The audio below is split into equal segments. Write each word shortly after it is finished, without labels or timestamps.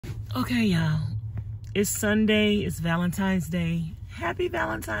Okay, y'all. It's Sunday. It's Valentine's Day. Happy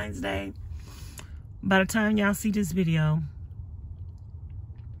Valentine's Day. By the time y'all see this video,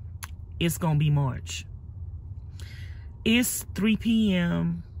 it's gonna be March. It's 3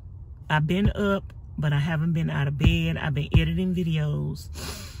 p.m. I've been up, but I haven't been out of bed. I've been editing videos.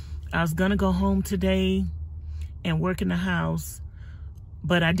 I was gonna go home today and work in the house,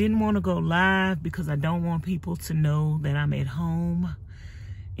 but I didn't want to go live because I don't want people to know that I'm at home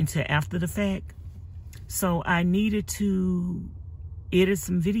until after the fact. So I needed to edit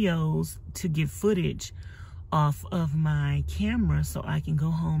some videos to get footage off of my camera so I can go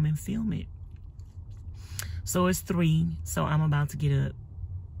home and film it. So it's 3, so I'm about to get up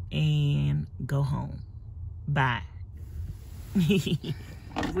and go home. Bye.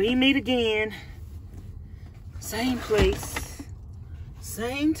 We meet again. Same place,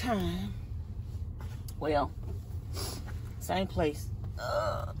 same time. Well, same place.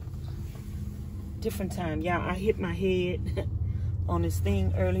 Different time. Y'all, I hit my head on this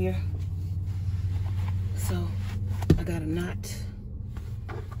thing earlier. So, I got a knot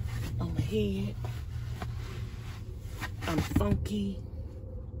on my head. I'm funky.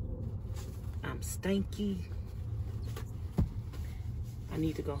 I'm stanky. I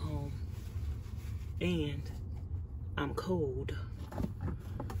need to go home. And I'm cold.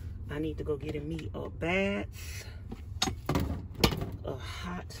 I need to go get me a bath. A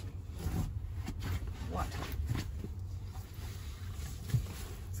hot water.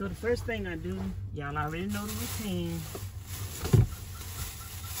 So the first thing I do, y'all already know the routine.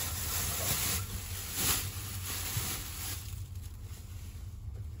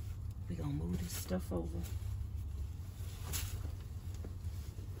 We're gonna move this stuff over.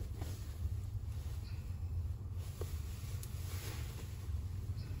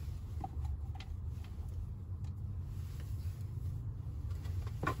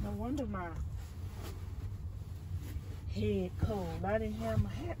 No wonder my head cold. I didn't have my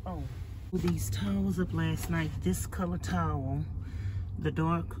hat on. These towels up last night. This color towel, the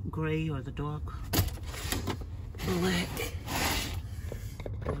dark gray or the dark black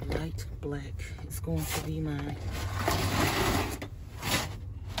or light black, is going to be my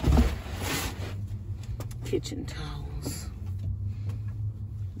kitchen towels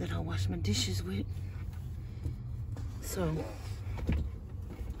that I wash my dishes with. So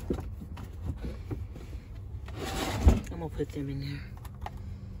I'm gonna put them in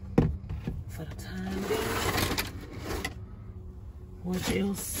there for the time being. What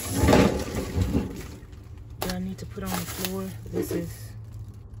else do I need to put on the floor? This is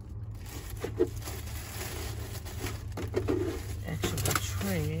actually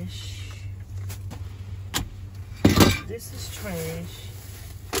trash. This is trash.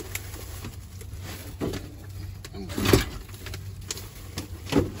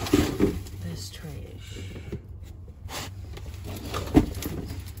 That's trash.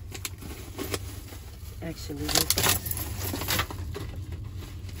 Actually, this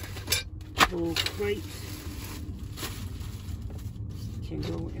whole crate can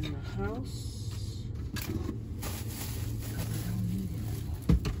go in the house because I don't need it anymore.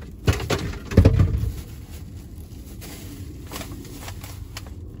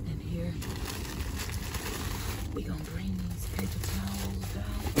 And here, we're gonna bring these paper towels out.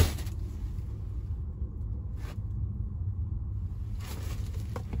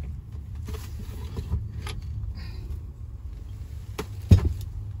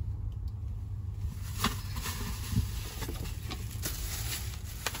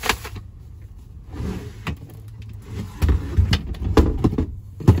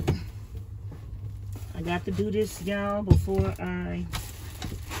 I got to do this, y'all, before I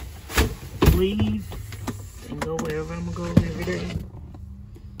leave and go wherever I'm gonna go every day.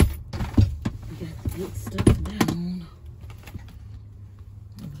 I got to get stuff down.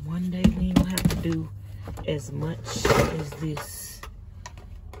 And one day we ain't gonna have to do as much as this.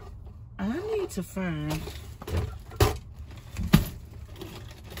 I need to find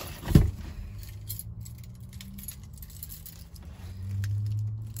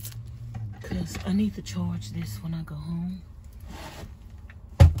I need to charge this when I go home.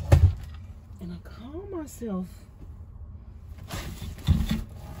 And I call myself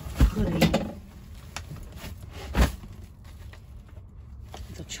putting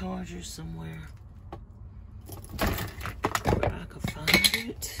the charger somewhere where I could find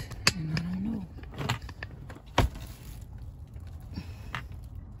it, and I don't know.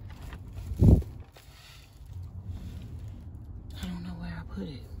 I don't know where I put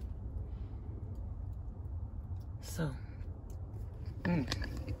it. So,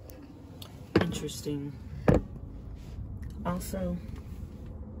 interesting. Also,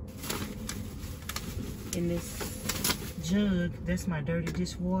 in this jug. That's my dirty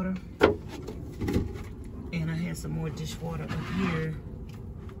dishwater. And I had some more dishwater up here.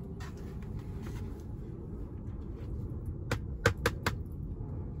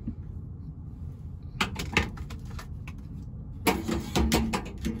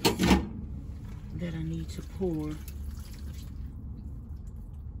 That I need to pour.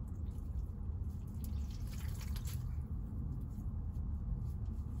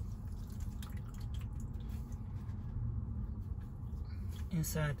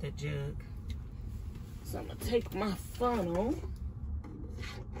 Inside that jug. So I'm gonna take my funnel.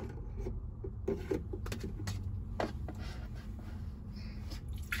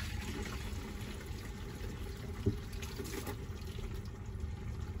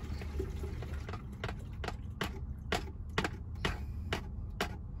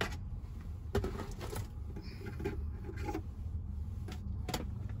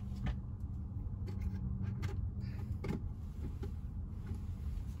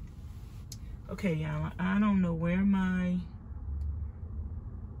 Okay, y'all, I don't know where my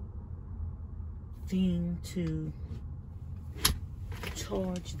thing to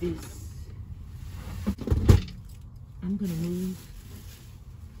charge this. I'm gonna move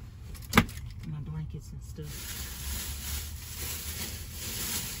my blankets and stuff.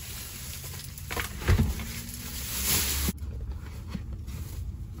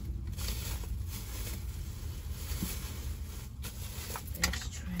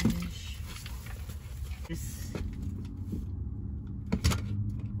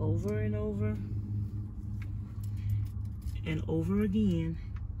 Over and over and over again.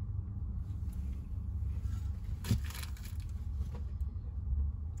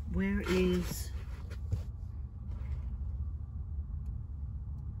 Where is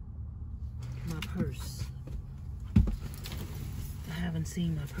my purse? I haven't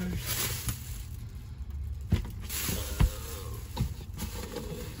seen my purse.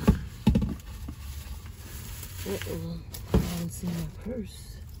 Uh-oh, I haven't seen my purse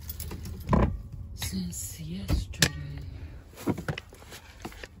since yesterday.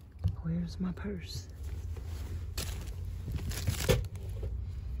 Where's my purse?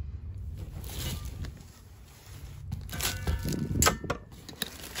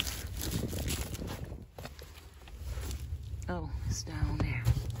 Oh, it's down there.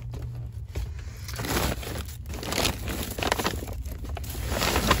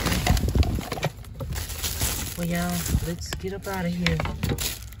 Well, y'all, let's get up out of here.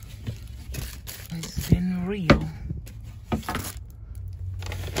 It's been real.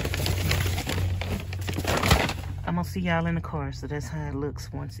 I'm gonna see y'all in the car, so that's how it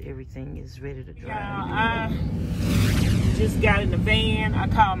looks once everything is ready to drive. Yeah, I just got in the van. I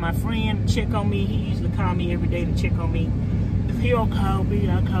called my friend to check on me. He usually calls me every day to check on me. If he don't call me,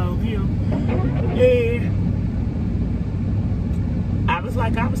 I call him. And I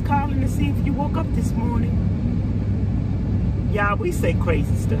was calling to see if you woke up this morning. Y'all, we say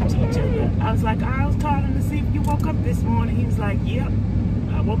crazy stuff to each other. I was calling to see if you woke up this morning. He was like, yep,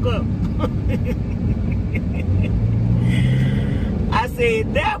 I woke up. I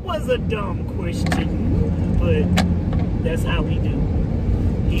said, that was a dumb question, but that's how we do.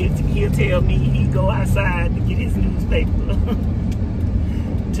 He'll tell me he go outside to get his newspaper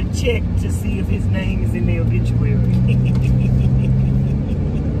to check to see if his name is in the obituary.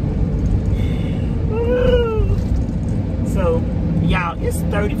 So, y'all, it's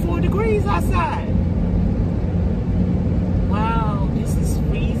 34 degrees outside. Wow, this is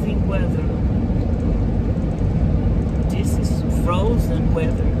freezing weather. This is frozen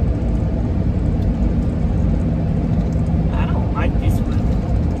weather. I don't like this weather.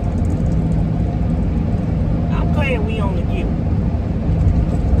 I'm glad we only get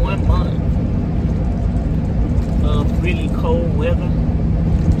 1 month of really cold weather,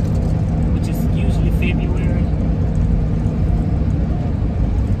 which is usually February.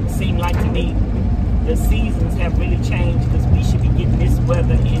 Seem like to me the seasons have really changed, because we should be getting this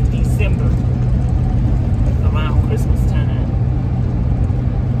weather in December around Christmas time.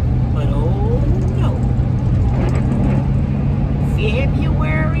 But oh no,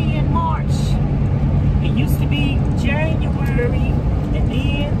 February and March. It used to be January, and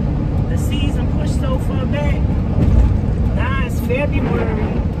then the season pushed so far back. Now it's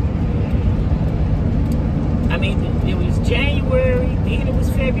February. I mean, it was January, then it was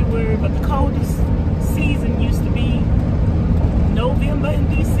February, but the coldest season used to be November and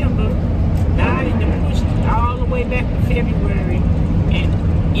December. Now it done pushed all the way back to February and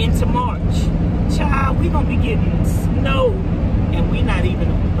into March. Child, we're going to be getting snow, and we're not even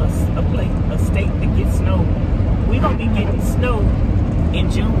a state that gets snow. We're going to be getting snow in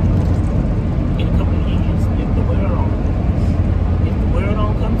June in a couple of years.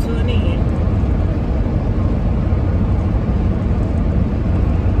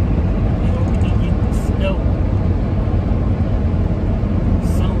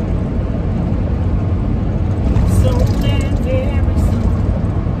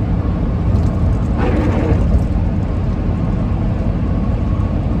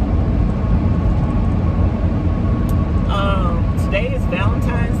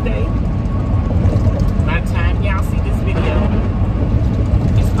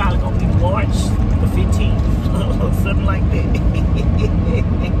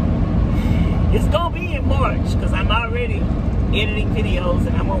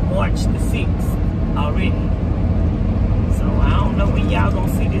 I'm on March the 6th already. So I don't know when y'all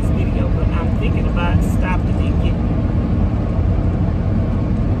gonna see this video, but I'm thinking about stopping and getting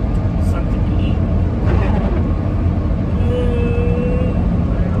something to eat.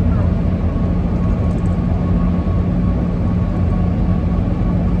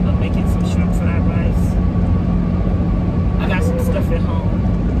 I'm making some shrimp fried rice. I got some stuff at home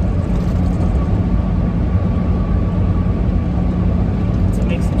to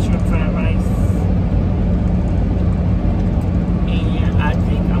make some shrimp fried rice. And I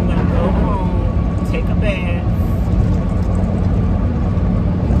think I'm gonna go home, take a bath,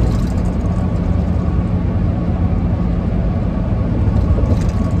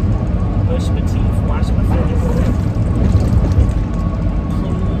 brush my teeth, wash my face,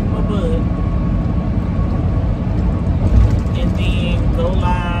 clean my butt, and then go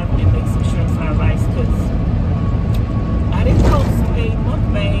live and make some shrimp fried rice, because I didn't post a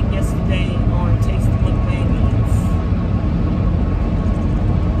mukbang yesterday on Tasty Mukbang Eats.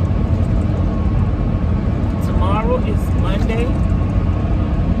 Tomorrow is Monday.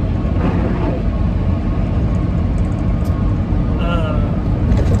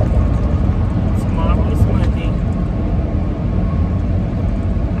 Tomorrow is Monday.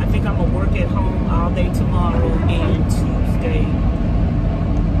 I think I'm gonna work at home all day tomorrow and Tuesday.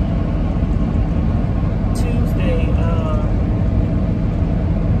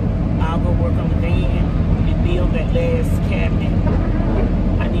 I'll go work on the van and build that last cabinet.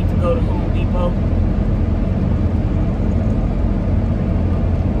 I need to go to Home Depot.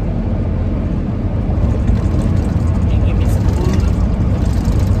 And give me some wood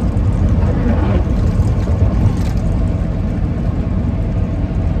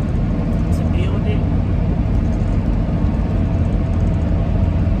to build it.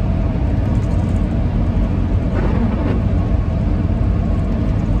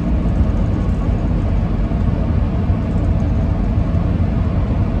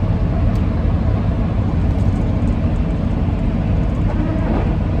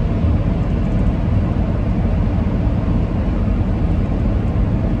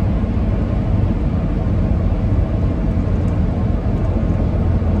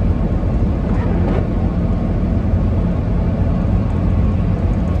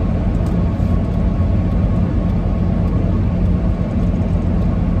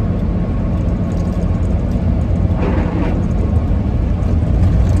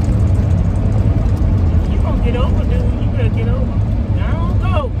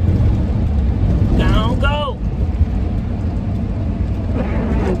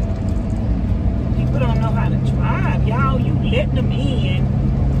 Letting them in,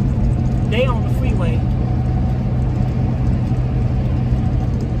 they on the freeway,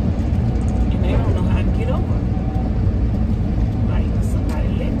 and they don't know how to get over. Like, somebody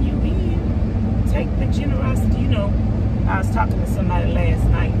letting you in, take the generosity. You know, I was talking to somebody last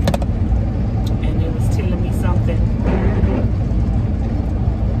night, and they was telling me something,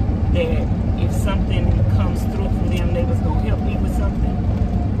 that if something comes through for them, they was gonna help me with something.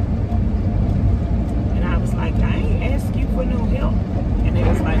 I was like, I ain't asked you for no help. And they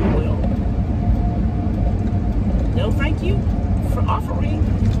was like, well, no thank you for offering.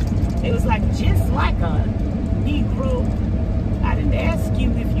 It was like, just like a Negro, I didn't ask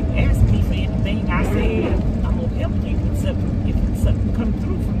you if you asked me for anything. I said, I'm going to help you if something come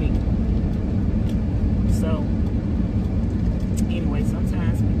through for me. So, anyway,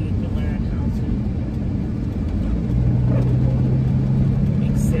 sometimes we need to learn how to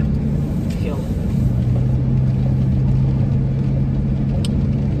accept help.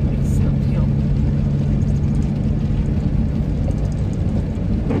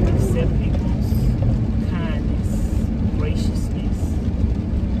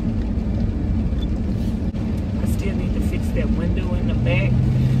 That window in the back,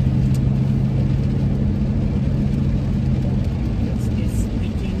 it's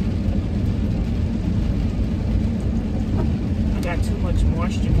leaking. I got too much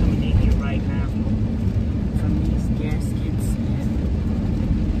moisture coming in here right now from these gaskets and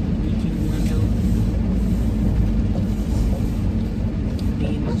leaking window.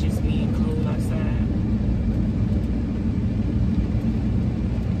 Then it's just being cold outside.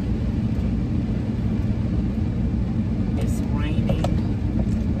 It's raining.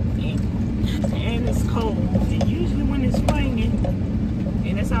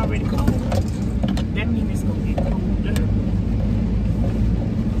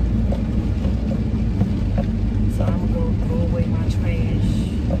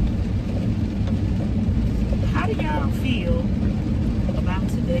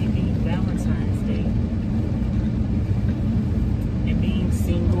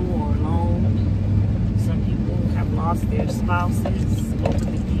 lost their spouses over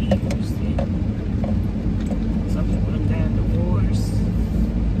the years, and some people have gotten divorced.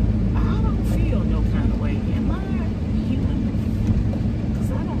 I don't feel no kind of way. Am I human?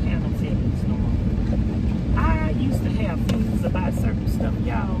 Because I don't have no feelings no more. I used to have feelings about certain stuff,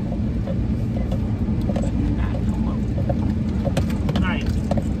 y'all. Not no more. Like,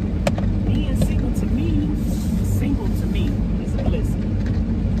 being single to me is a blessing.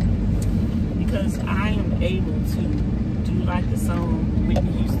 Because I am able to do like the song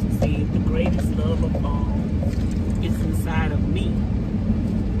Whitney Houston said, the greatest love of all is inside of me.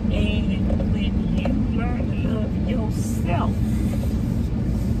 And when you learn to love yourself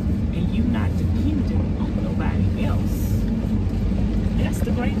and you're not dependent on nobody else, that's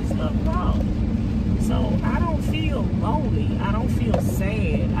the greatest love of all. So I don't feel lonely. I don't feel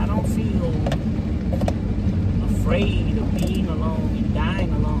sad. I don't feel afraid of being alone and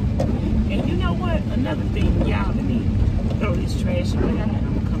dying alone. And you know what? Another thing, y'all, let me throw this trash away and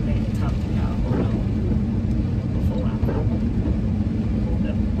I'm gonna come back and talk to y'all. Hold on. Before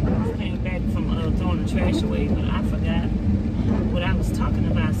I came back from throwing the trash away, but I forgot what I was talking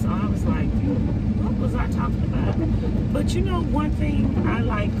about. So I was like, what was I talking about? But you know, one thing I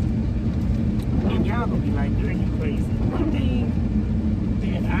like, and y'all gonna be like, girl, you crazy. One thing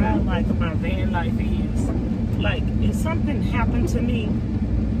that I like about van life is, like, if something happened to me,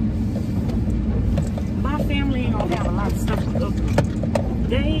 my family ain't gonna have a lot of stuff to go through.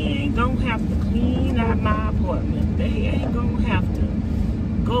 They ain't gonna have to clean out my apartment. They ain't gonna have to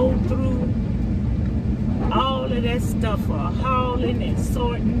go through all of that stuff for hauling and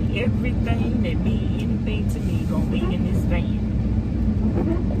sorting everything that mean anything to me gonna be in this van.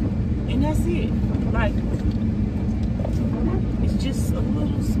 And that's it. Like, it's just a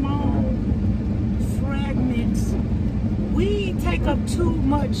little small fragment. We take up too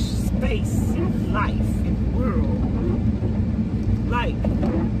much space in life, in the world. Like,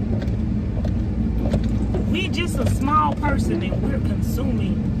 we're just a small person and we're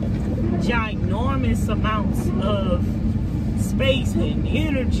consuming ginormous amounts of space and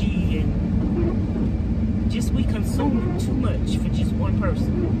energy, and just we consume too much for just one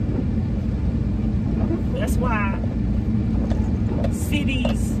person. That's why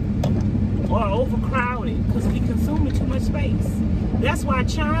cities are overcrowded, because we consuming too much space. That's why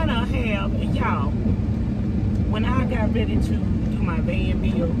China have, and y'all, when I got ready to do my van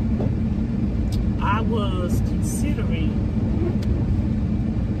bill, I was considering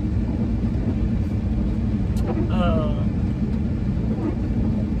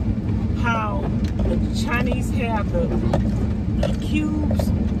how the Chinese have the cubes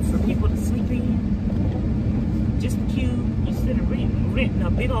for people to sleep in. Just the cube. Instead of renting a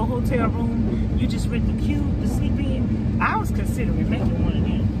big old hotel room, you just rent the cube to sleep in. I was considering making one of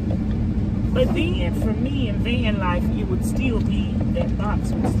them. But then for me in van life, it would still be, that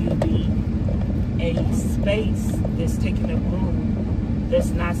box would still be a space that's taking up room, that's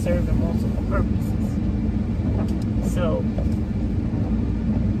not serving multiple purposes. So,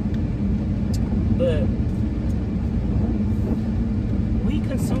 but we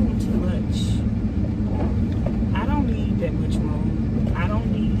consume too much. I don't need that much room. I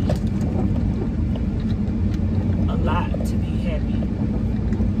don't need a lot to be happy.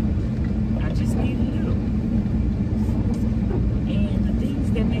 I just need a little. And the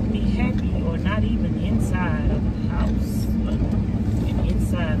things that make me happy are not even inside of the house and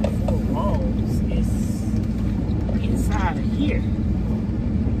inside of four walls. It's inside of here.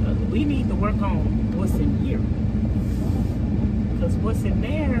 We need to work on what's in here. Because what's in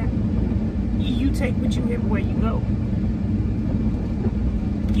there, you take with you everywhere you go.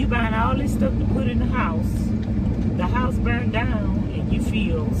 You buying all this stuff to put in the house burned down, and you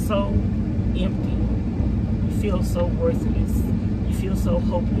feel so empty. You feel so worthless. You feel so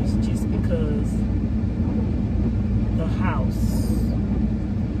hopeless just because the house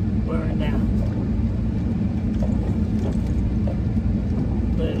burned down.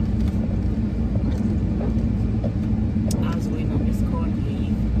 But I was waiting on this car to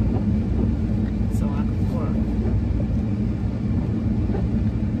leave so I could park.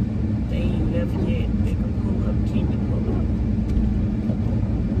 They ain't left yet. They can pull up. Can you pull up?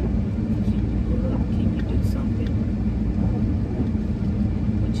 Can you pull up? Can you do something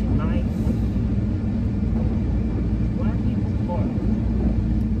with your life? Why people park?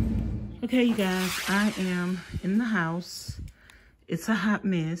 Okay, you guys, I am in the house. It's a hot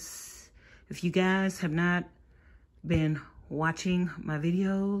mess. If you guys have not been watching my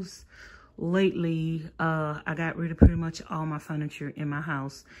videos lately, I got rid of pretty much all my furniture in my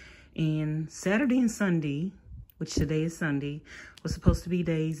house. And Saturday and Sunday, which today is Sunday, was supposed to be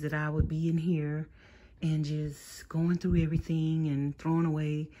days that I would be in here and just going through everything and throwing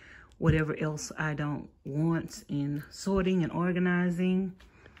away whatever else I don't want, and sorting and organizing.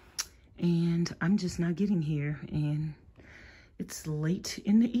 And I'm just not getting here, and it's late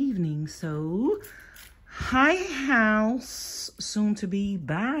in the evening. So hi house, soon to be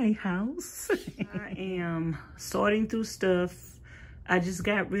bye house. I am sorting through stuff. I just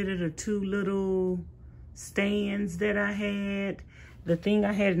got rid of the 2 little stands that I had. The thing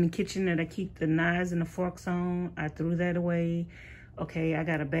I had in the kitchen that I keep the knives and the forks on, I threw that away. Okay, I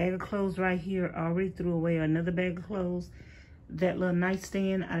got a bag of clothes right here. I already threw away another bag of clothes. That little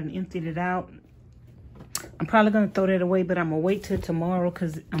nightstand, I done emptied it out. I'm probably gonna throw that away, but I'm gonna wait till tomorrow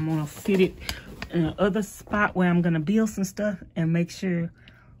because I'm gonna fit it in another spot where I'm gonna build some stuff and make sure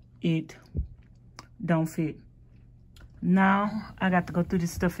it don't fit. Now, I got to go through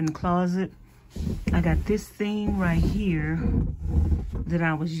this stuff in the closet. I got this thing right here that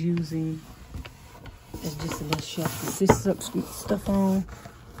I was using. It's just a little shelf to sit stuff on.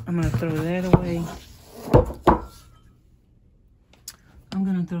 I'm gonna throw that away. I'm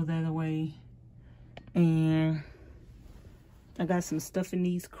gonna throw that away. And I got some stuff in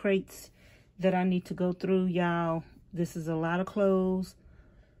these crates that I need to go through, y'all. This is a lot of clothes.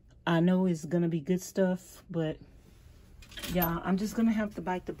 I know it's gonna be good stuff, but y'all, I'm just gonna have to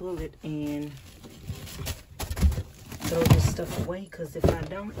bite the bullet and throw this stuff away, because if I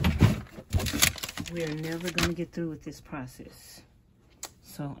don't, we're never gonna get through with this process.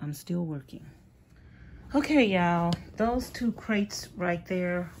 So I'm still working. Okay, y'all, those 2 crates right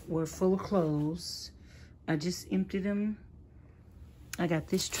there were full of clothes. I just emptied them. I got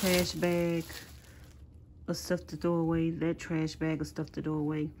this trash bag of stuff to throw away, that trash bag of stuff to throw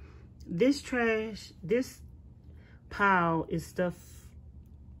away. This pile is stuff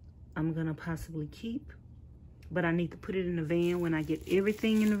I'm gonna possibly keep, but I need to put it in the van when I get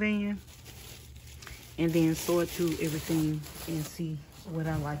everything in the van, and then sort through everything and see what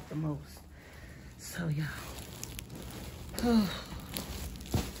I like the most. So y'all,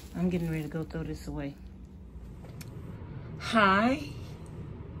 I'm getting ready to go throw this away. Hi,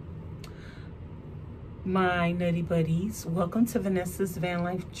 my nutty buddies. Welcome to Vanessa's van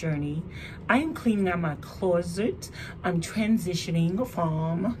life journey. I am cleaning out my closet. I'm transitioning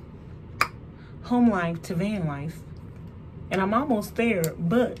from home life to van life, and I'm almost there,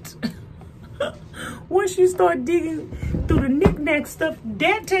 but once you start digging through the knick-knack stuff,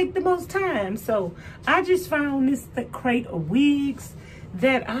 that take the most time. So I just found this crate of wigs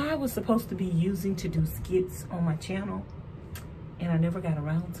that I was supposed to be using to do skits on my channel, and I never got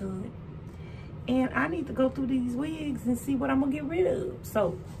around to it. And I need to go through these wigs and see what I'm gonna get rid of.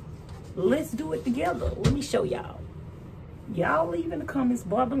 So let's do it together. Let me show y'all. Y'all leave in the comments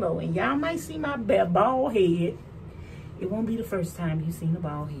bar below, and y'all might see my bald head. It won't be the first time you've seen a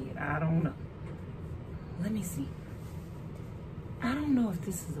bald head. I don't know. Let me see. I don't know if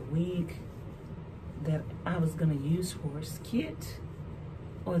this is a wig that I was gonna use for a skit,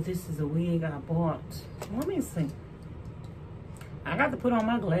 or this is a wig I bought. Let me see. I got to put on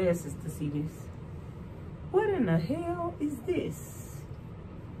my glasses to see this. What in the hell is this?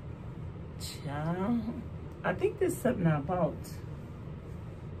 Child, I think this is something I bought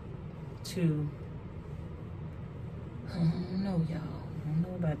too. I don't know, y'all. I don't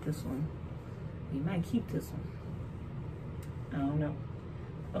know about this one. We might keep this one. I don't know.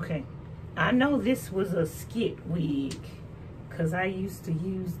 Okay. I know this was a skit wig, because I used to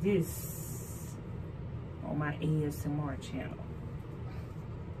use this on my ASMR channel.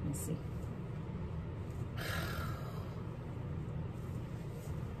 Let's see.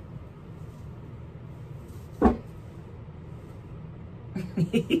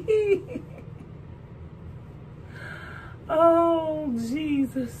 Oh,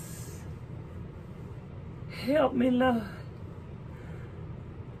 Jesus. Help me, Lord.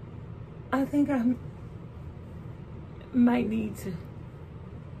 I think I might need to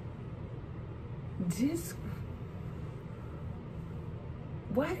just...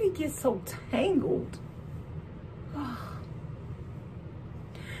 Why did it get so tangled? Oh.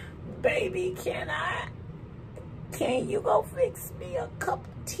 Baby, can you go fix me a cup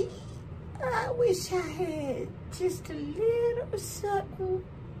of tea? I wish I had just a little something.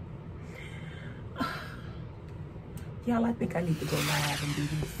 Y'all, I think I need to go live and do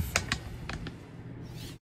this.